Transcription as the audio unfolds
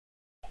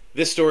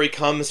This story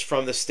comes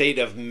from the state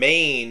of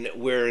Maine,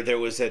 where there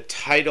was a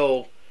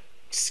title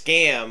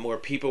scam where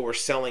people were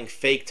selling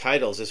fake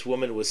titles. This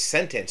woman was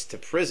sentenced to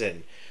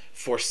prison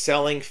for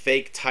selling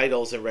fake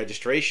titles and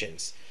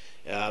registrations.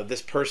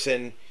 This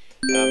person,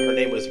 her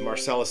name was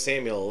Marcella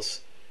Samuels.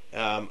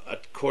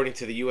 According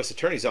to the U.S.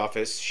 Attorney's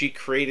Office, she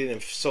created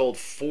and sold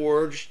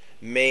forged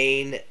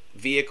Maine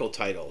vehicle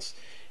titles.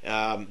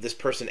 This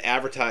person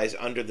advertised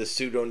under the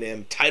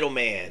pseudonym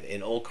TitleMan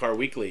in old car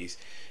weeklies.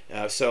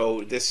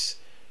 So this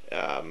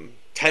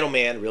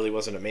TitleMan really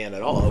wasn't a man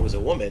at all. It was a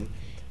woman.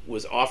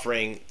 Was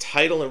offering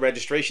title and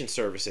registration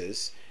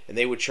services, and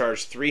they would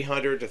charge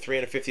 $300 to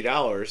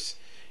 $350.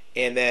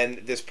 And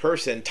then this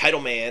person,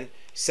 TitleMan,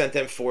 sent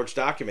them forged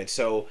documents.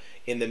 So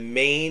in the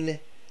Maine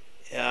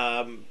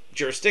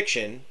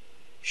jurisdiction,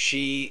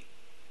 she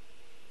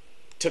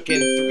took in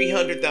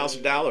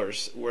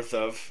 $300,000 worth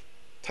of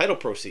title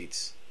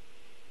proceeds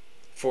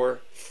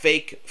for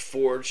fake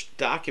forged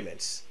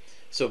documents.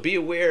 So be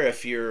aware,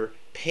 if you're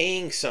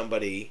paying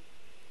somebody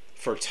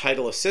for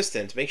title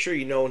assistance, make sure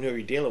you know who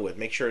you're dealing with.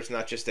 Make sure it's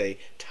not just a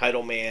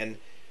TitleMan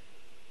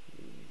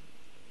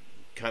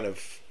kind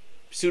of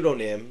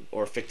pseudonym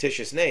or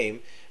fictitious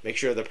name. Make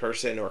sure the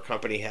person or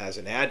company has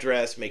an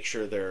address. Make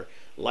sure they're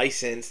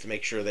licensed.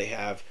 Make sure they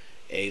have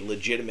a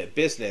legitimate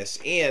business,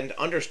 and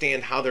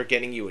understand how they're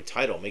getting you a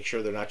title. Make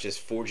sure they're not just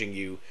forging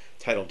you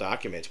title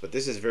documents. But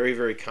this is very,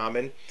 very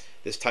common.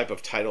 This type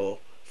of title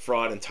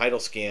fraud and title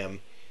scam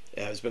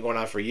has been going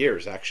on for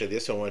years. Actually,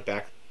 this one went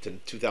back to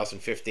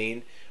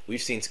 2015.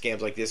 We've seen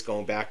scams like this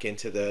going back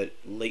into the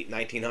late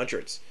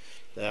 1900s,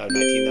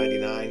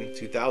 1999,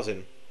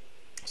 2000.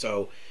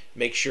 So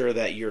make sure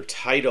that your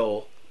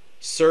title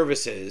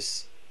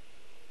services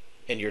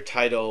and your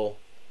title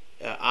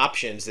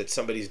options that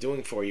somebody's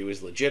doing for you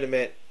is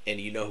legitimate, and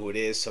you know who it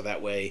is, so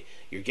that way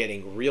you're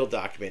getting real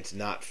documents,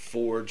 not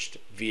forged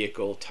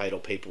vehicle title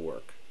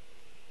paperwork.